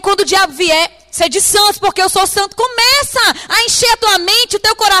 E aí quando o diabo vier, ser de santos, porque eu sou santo, começa a encher a tua mente, o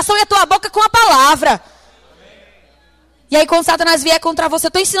teu coração e a tua boca com a palavra. E aí quando Satanás vier contra você, eu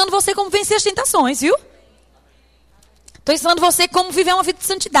estou ensinando você como vencer as tentações, viu? Estou ensinando você como viver uma vida de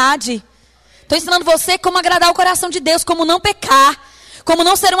santidade. Estou ensinando você como agradar o coração de Deus, como não pecar, como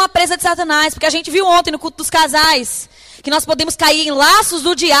não ser uma presa de Satanás. Porque a gente viu ontem no culto dos casais que nós podemos cair em laços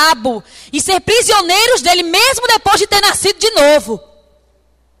do diabo e ser prisioneiros dele mesmo depois de ter nascido de novo.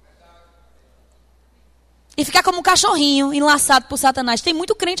 E ficar como um cachorrinho enlaçado por Satanás. Tem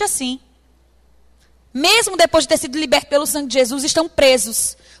muito crente assim. Mesmo depois de ter sido liberto pelo sangue de Jesus, estão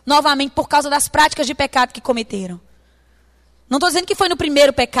presos novamente por causa das práticas de pecado que cometeram. Não estou dizendo que foi no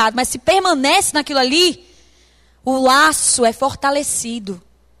primeiro pecado, mas se permanece naquilo ali, o laço é fortalecido.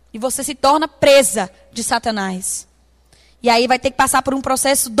 E você se torna presa de Satanás. E aí vai ter que passar por um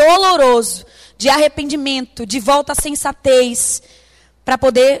processo doloroso de arrependimento, de volta à sensatez, para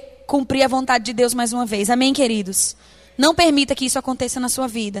poder cumprir a vontade de Deus mais uma vez. Amém, queridos? Não permita que isso aconteça na sua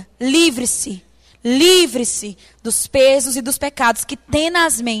vida. Livre-se. Livre-se dos pesos e dos pecados que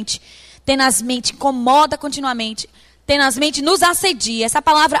tenazmente incomoda continuamente, tenazmente nos assedia. Essa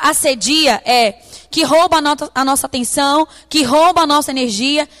palavra assedia é que rouba a nossa atenção, que rouba a nossa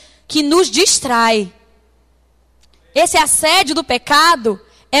energia, que nos distrai. Esse assédio do pecado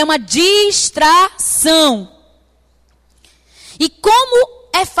é uma distração. E como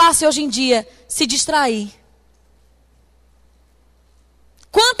é fácil hoje em dia se distrair.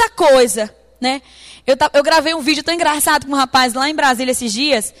 Quanta coisa, né? Eu gravei um vídeo tão engraçado com um rapaz lá em Brasília esses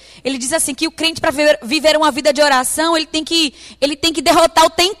dias. Ele disse assim que o crente, para viver uma vida de oração, ele tem que derrotar o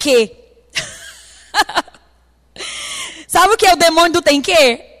tem que. Sabe o que é o demônio do tem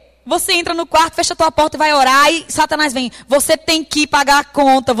que? Você entra no quarto, fecha a tua porta e vai orar, e Satanás vem. Você tem que pagar a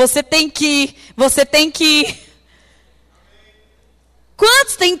conta, você tem que.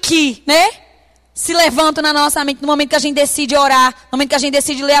 Quantos tem que, né? Se levantam na nossa mente no momento que a gente decide orar, no momento que a gente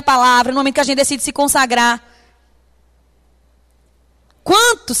decide ler a palavra, no momento que a gente decide se consagrar.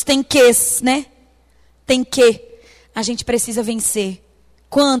 Quantos tem ques, né? Tem que a gente precisa vencer.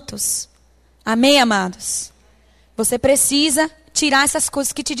 Quantos? Amém, amados? Você precisa tirar essas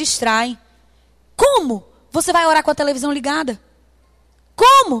coisas que te distraem. Como você vai orar com a televisão ligada?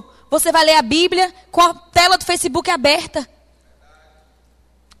 Como você vai ler a Bíblia com a tela do Facebook aberta?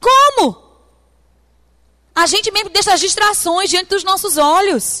 Como? A gente mesmo deixa as distrações diante dos nossos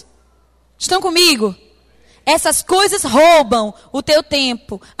olhos. Estão comigo? Essas coisas roubam o teu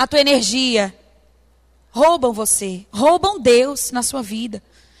tempo, a tua energia. Roubam você. Roubam Deus na sua vida.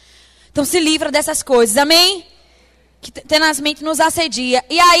 Então se livra dessas coisas. Amém? Que tenazmente nos assedia.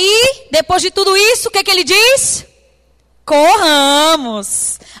 E aí, depois de tudo isso, o que ele diz?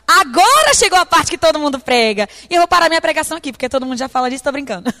 Corramos. Agora chegou a parte que todo mundo prega. E eu vou parar minha pregação aqui, porque todo mundo já fala disso, tô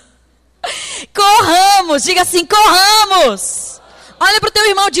brincando. Corramos. Diga assim, corramos. Olha para o teu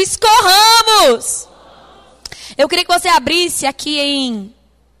irmão e diz, corramos. Eu queria que você abrisse aqui em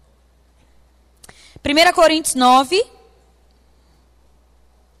 1 Coríntios 9.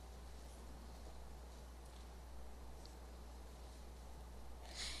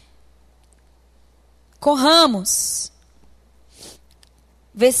 Corramos.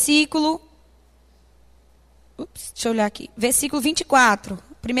 Versículo. Deixa eu olhar aqui. Versículo 24.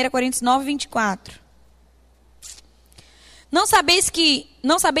 1 Coríntios 9, 24. Não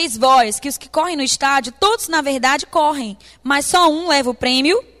sabeis vós que os que correm no estádio, todos na verdade correm, mas só um leva o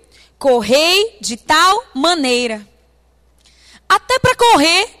prêmio? Correi de tal maneira. Até para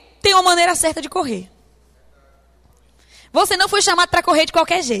correr, tem uma maneira certa de correr. Você não foi chamado para correr de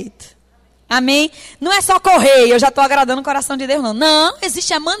qualquer jeito. Amém? Não é só correr, eu já estou agradando o coração de Deus, não. Não,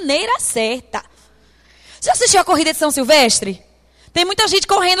 existe a maneira certa. Você assistiu a corrida de São Silvestre? Tem muita gente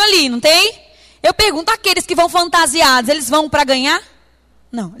correndo ali, não tem? Eu pergunto, aqueles que vão fantasiados, eles vão para ganhar?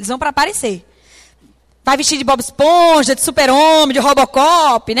 Não, eles vão para aparecer. Vai vestir de Bob Esponja, de Super-Homem, de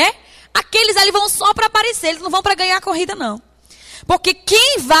Robocop, né? Aqueles ali vão só para aparecer, eles não vão para ganhar a corrida, não. Porque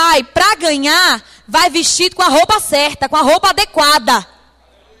quem vai para ganhar, vai vestido com a roupa certa, com a roupa adequada.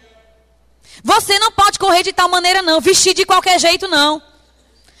 Você não pode correr de tal maneira, não. Vestir de qualquer jeito, não.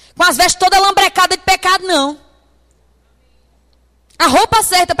 Com as vestes todas lambrecadas de pecado, não. A roupa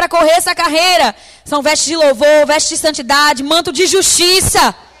certa para correr essa carreira são vestes de louvor, vestes de santidade, manto de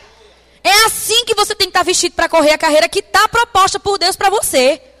justiça. É assim que você tem que estar vestido para correr a carreira que está proposta por Deus para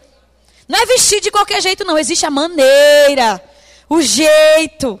você. Não é vestir de qualquer jeito, não. Existe a maneira, o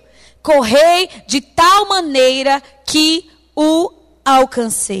jeito. Correi de tal maneira que o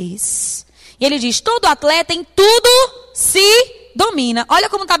alcanceis. E ele diz, todo atleta em tudo se domina. Olha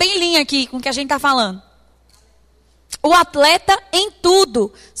como está bem em linha aqui com o que a gente está falando. O atleta em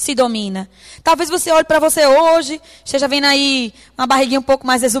tudo se domina. Talvez você olhe para você hoje, esteja vendo aí uma barriguinha um pouco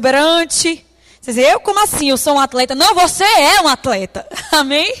mais exuberante. Você diz, eu como assim? Eu sou um atleta. Não, você é um atleta.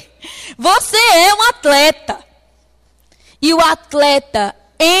 Amém? Você é um atleta. E o atleta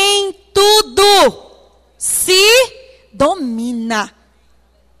em tudo se domina.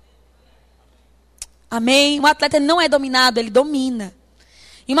 Amém? O atleta não é dominado, ele domina.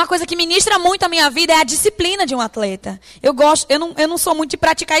 E uma coisa que ministra muito a minha vida é a disciplina de um atleta. Eu não sou muito de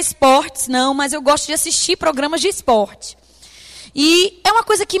praticar esportes, não, mas eu gosto de assistir programas de esporte. E é uma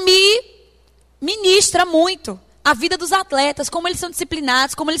coisa que me ministra muito a vida dos atletas, como eles são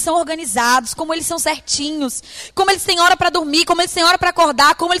disciplinados, como eles são organizados, como eles são certinhos, como eles têm hora para dormir, como eles têm hora para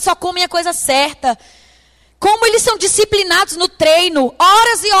acordar, como eles só comem a coisa certa. Como eles são disciplinados no treino,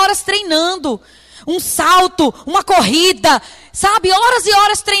 horas e horas treinando. Um salto, uma corrida, sabe? Horas e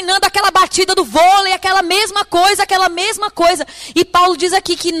horas treinando aquela batida do vôlei, aquela mesma coisa. E Paulo diz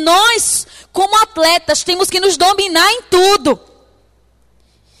aqui que nós, como atletas, temos que nos dominar em tudo.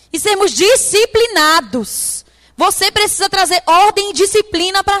 E sermos disciplinados. Você precisa trazer ordem e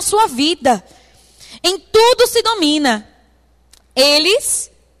disciplina para a sua vida. Em tudo se domina. Eles,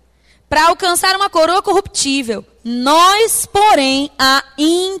 para alcançar uma coroa corruptível. Nós, porém, a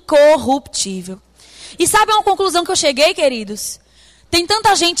incorruptível. E sabe uma conclusão que eu cheguei, queridos? Tem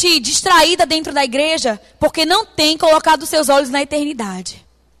tanta gente distraída dentro da igreja porque não tem colocado seus olhos na eternidade.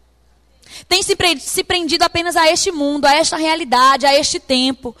 Tem se prendido apenas a este mundo, a esta realidade, a este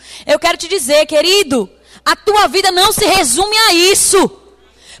tempo. Eu quero te dizer, querido, a tua vida não se resume a isso.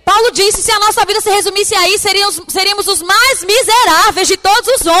 Paulo disse, se a nossa vida se resumisse a isso, seríamos os mais miseráveis de todos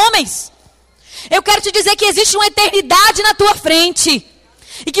os homens. Eu quero te dizer que existe uma eternidade na tua frente.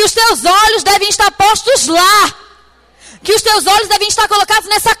 E que os teus olhos devem estar postos lá. Que os teus olhos devem estar colocados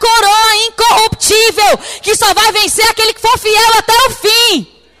nessa coroa incorruptível. Que só vai vencer aquele que for fiel até o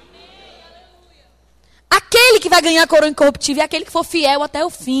fim. Aquele que vai ganhar a coroa incorruptível é aquele que for fiel até o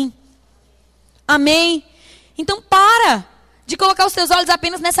fim. Amém? Então para de colocar os teus olhos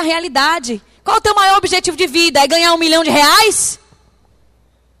apenas nessa realidade. Qual é o teu maior objetivo de vida? É ganhar R$1 milhão?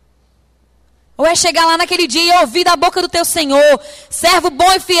 Ou é chegar lá naquele dia e ouvir da boca do teu Senhor: servo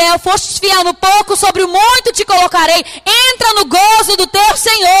bom e fiel, fostes fiel no pouco, sobre o muito te colocarei. Entra no gozo do teu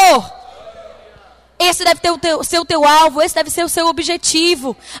Senhor. Esse deve ser o teu alvo, esse deve ser o seu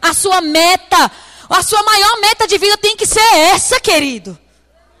objetivo. A sua meta, a sua maior meta de vida tem que ser essa, querido.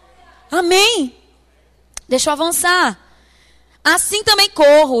 Amém? Deixa eu avançar. Assim também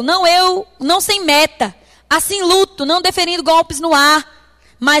corro, não sem meta. Assim luto, não deferindo golpes no ar.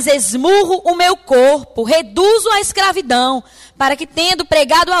 Mas esmurro o meu corpo, reduzo a escravidão, para que, tendo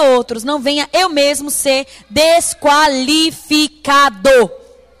pregado a outros, não venha eu mesmo ser desqualificado.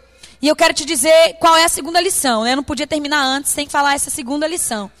 E eu quero te dizer qual é a segunda lição. Eu não podia terminar antes sem falar essa segunda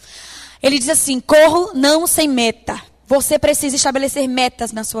lição. Ele diz assim: corro não sem meta. Você precisa estabelecer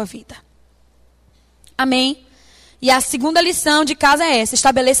metas na sua vida. Amém? E a segunda lição de casa é essa: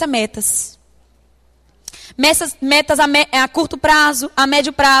 estabeleça metas. Metas a curto prazo, a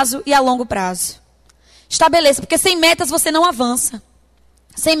médio prazo e a longo prazo. Estabeleça, porque sem metas você não avança.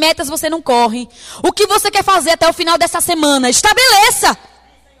 Sem metas você não corre. O que você quer fazer até o final dessa semana? Estabeleça.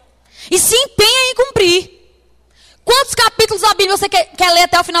 E se empenha em cumprir. Quantos capítulos da Bíblia você quer ler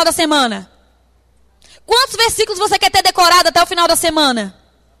até o final da semana? Quantos versículos você quer ter decorado até o final da semana?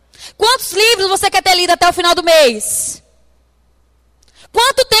 Quantos livros você quer ter lido até o final do mês?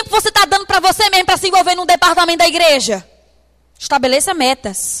 Quanto tempo você está dando para você mesmo para se envolver num departamento da igreja? Estabeleça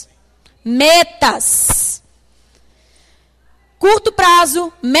metas. Metas. Curto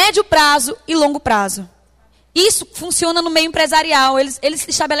prazo, médio prazo e longo prazo. Isso funciona no meio empresarial. Eles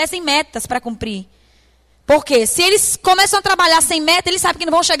estabelecem metas para cumprir. Por quê? Se eles começam a trabalhar sem meta, eles sabem que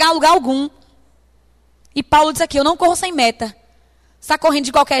não vão chegar a lugar algum. E Paulo diz aqui: eu não corro sem meta. Você está correndo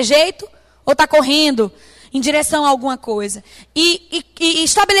de qualquer jeito? Ou está correndo em direção a alguma coisa? E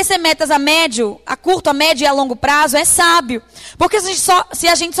estabelecer metas a curto, a médio e a longo prazo é sábio. Porque se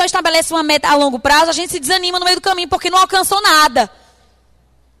a gente só estabelece uma meta a longo prazo, a gente se desanima no meio do caminho porque não alcançou nada.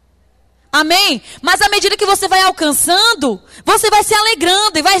 Amém? Mas à medida que você vai alcançando, você vai se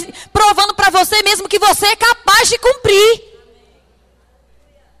alegrando e vai provando para você mesmo que você é capaz de cumprir.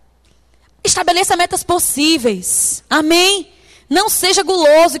 Estabeleça metas possíveis. Amém? Não seja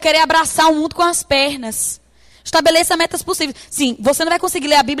guloso e querer abraçar o mundo com as pernas. Estabeleça metas possíveis. Sim, você não vai conseguir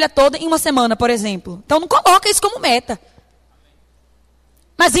ler a Bíblia toda em uma semana, por exemplo. Então não coloca isso como meta.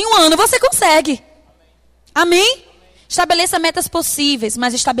 Mas em um ano você consegue. Amém? Estabeleça metas possíveis,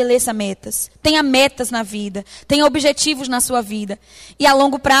 mas estabeleça metas. Tenha metas na vida. Tenha objetivos na sua vida. E a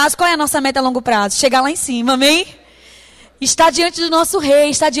longo prazo, qual é a nossa meta a longo prazo? Chegar lá em cima, amém? Estar diante do nosso Rei,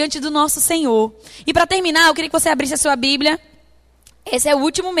 estar diante do nosso Senhor. E para terminar, eu queria que você abrisse a sua Bíblia. Esse é o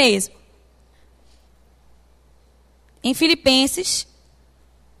último mesmo. Em Filipenses,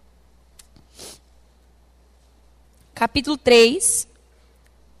 capítulo 3,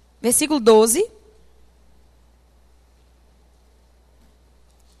 versículo 12.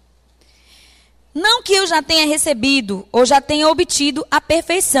 Não que eu já tenha recebido ou já tenha obtido a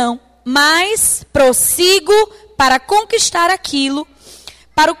perfeição, mas prossigo para conquistar aquilo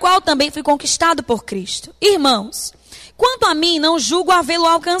para o qual também fui conquistado por Cristo. Irmãos, quanto a mim, não julgo havê-lo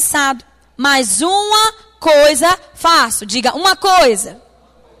alcançado, mas uma coisa faço. Diga, uma coisa.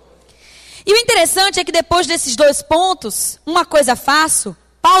 E o interessante é que depois desses dois pontos, uma coisa faço,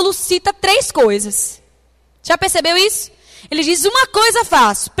 Paulo cita 3 coisas. Já percebeu isso? Ele diz, uma coisa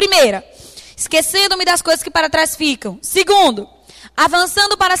faço. Primeira, esquecendo-me das coisas que para trás ficam. Segundo,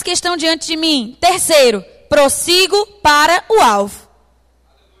 avançando para as que estão diante de mim. Terceiro, prossigo para o alvo.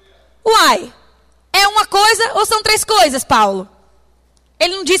 Uai, é uma coisa ou são 3 coisas, Paulo?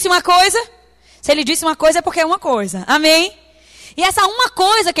 Ele não disse uma coisa? Se ele disse uma coisa é porque é uma coisa. Amém? E essa uma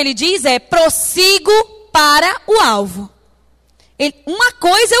coisa que ele diz é prossigo para o alvo. Uma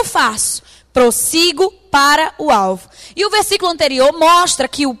coisa eu faço, prossigo para o alvo. E o versículo anterior mostra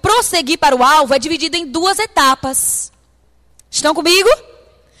que o prosseguir para o alvo é dividido em 2 etapas. Estão comigo?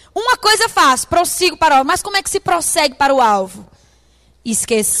 Uma coisa eu faço, prossigo para o alvo. Mas como é que se prossegue para o alvo?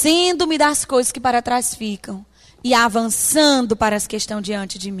 Esquecendo-me das coisas que para trás ficam e avançando para as que estão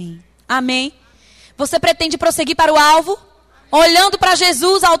diante de mim. Amém? Você pretende prosseguir para o alvo? Olhando para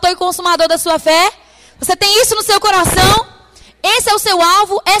Jesus, autor e consumador da sua fé? Você tem isso no seu coração? Esse é o seu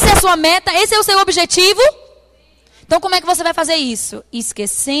alvo? Essa é a sua meta? Esse é o seu objetivo? Então como é que você vai fazer isso?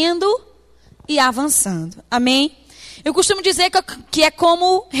 Esquecendo e avançando. Amém? Eu costumo dizer que é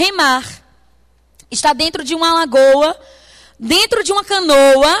como remar. Está dentro de uma lagoa, dentro de uma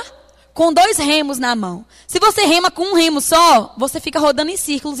canoa, com 2 remos na mão. Se você rema com um remo só, você fica rodando em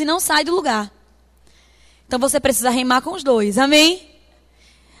círculos e não sai do lugar. Então você precisa remar com os 2, amém?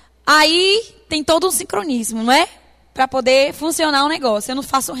 Aí tem todo um sincronismo, não é? para poder funcionar o negócio. Eu não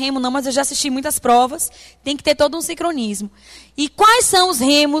faço remo não, mas eu já assisti muitas provas. Tem que ter todo um sincronismo. E quais são os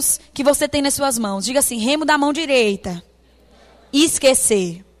remos que você tem nas suas mãos? Diga assim, remo da mão direita,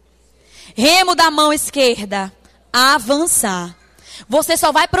 esquecer. Remo da mão esquerda, avançar. Você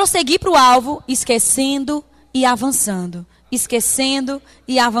só vai prosseguir para o alvo esquecendo e avançando. Esquecendo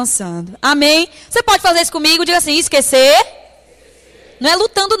e avançando. Amém? Você pode fazer isso comigo? Diga assim, esquecer. Não é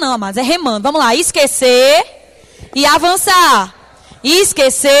lutando não, mas é remando. Vamos lá, esquecer e avançar.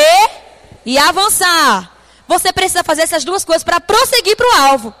 Esquecer e avançar. Você precisa fazer essas duas coisas para prosseguir para o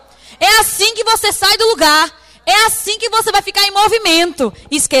alvo. É assim que você sai do lugar. É assim que você vai ficar em movimento.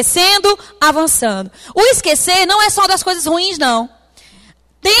 Esquecendo, avançando. O esquecer não é só das coisas ruins, não.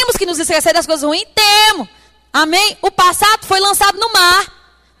 Temos que nos esquecer das coisas ruins? Temos. Amém? O passado foi lançado no mar.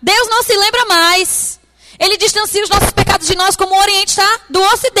 Deus não se lembra mais. Ele distancia os nossos pecados de nós como o Oriente está do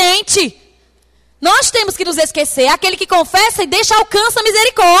Ocidente. Nós temos que nos esquecer. Aquele que confessa e deixa alcança a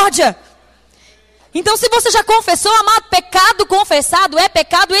misericórdia. Então, se você já confessou, amado, pecado confessado é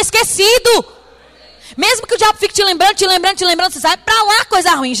pecado esquecido. Mesmo que o diabo fique te lembrando, você sabe, pra lá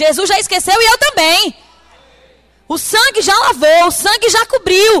coisa ruim. Jesus já esqueceu e eu também. O sangue já lavou, o sangue já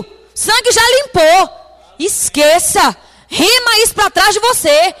cobriu, o sangue já limpou. Esqueça, rima isso para trás de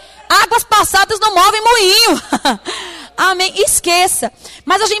você. Águas passadas não movem moinho. Amém, esqueça.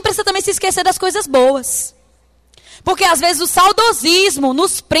 Mas a gente precisa também se esquecer das coisas boas. Porque às vezes o saudosismo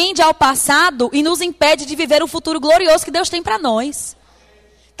nos prende ao passado e nos impede de viver o futuro glorioso que Deus tem para nós.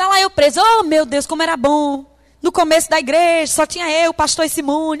 Tá lá eu preso, oh meu Deus, como era bom. No começo da igreja, só tinha eu, o pastor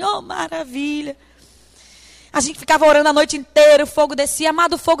Simone, oh maravilha. A gente ficava orando a noite inteira, o fogo descia.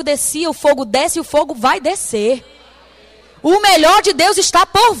 Amado, o fogo descia, o fogo desce e o fogo vai descer. O melhor de Deus está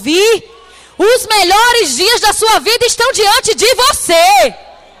por vir. Os melhores dias da sua vida estão diante de você.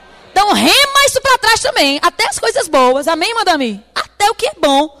 Então rema isso para trás também. Até as coisas boas, amém, madame? Até o que é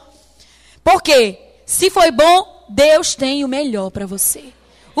bom. Porque se foi bom, Deus tem o melhor para você.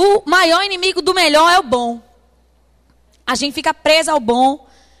 O maior inimigo do melhor é o bom. A gente fica presa ao bom.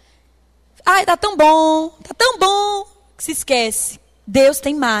 Ai, tá tão bom, que se esquece. Deus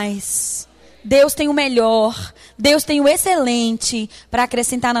tem mais. Deus tem o melhor. Deus tem o excelente para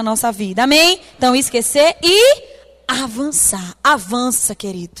acrescentar na nossa vida. Amém? Então, esquecer e avançar. Avança,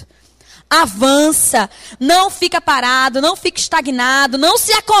 querido. Avança. Não fica parado, não fica estagnado. Não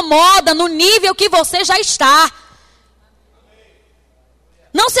se acomoda no nível que você já está.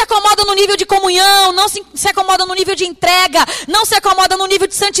 Não se acomoda no nível de comunhão, não se acomoda no nível de entrega, não se acomoda no nível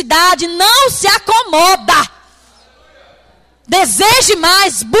de santidade, não se acomoda. Deseje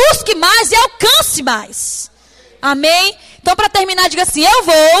mais, busque mais e alcance mais. Amém? Então, para terminar, diga assim, eu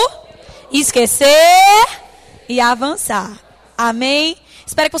vou esquecer e avançar. Amém?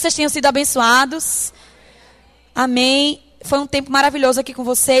 Espero que vocês tenham sido abençoados. Amém? Foi um tempo maravilhoso aqui com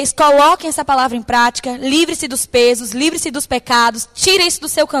vocês. Coloquem essa palavra em prática. Livre-se dos pesos, livre-se dos pecados. Tire isso do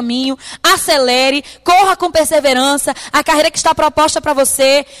seu caminho. Acelere, corra com perseverança. A carreira que está proposta para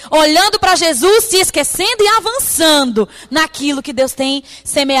você. Olhando para Jesus, se esquecendo e avançando naquilo que Deus tem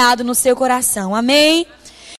semeado no seu coração. Amém?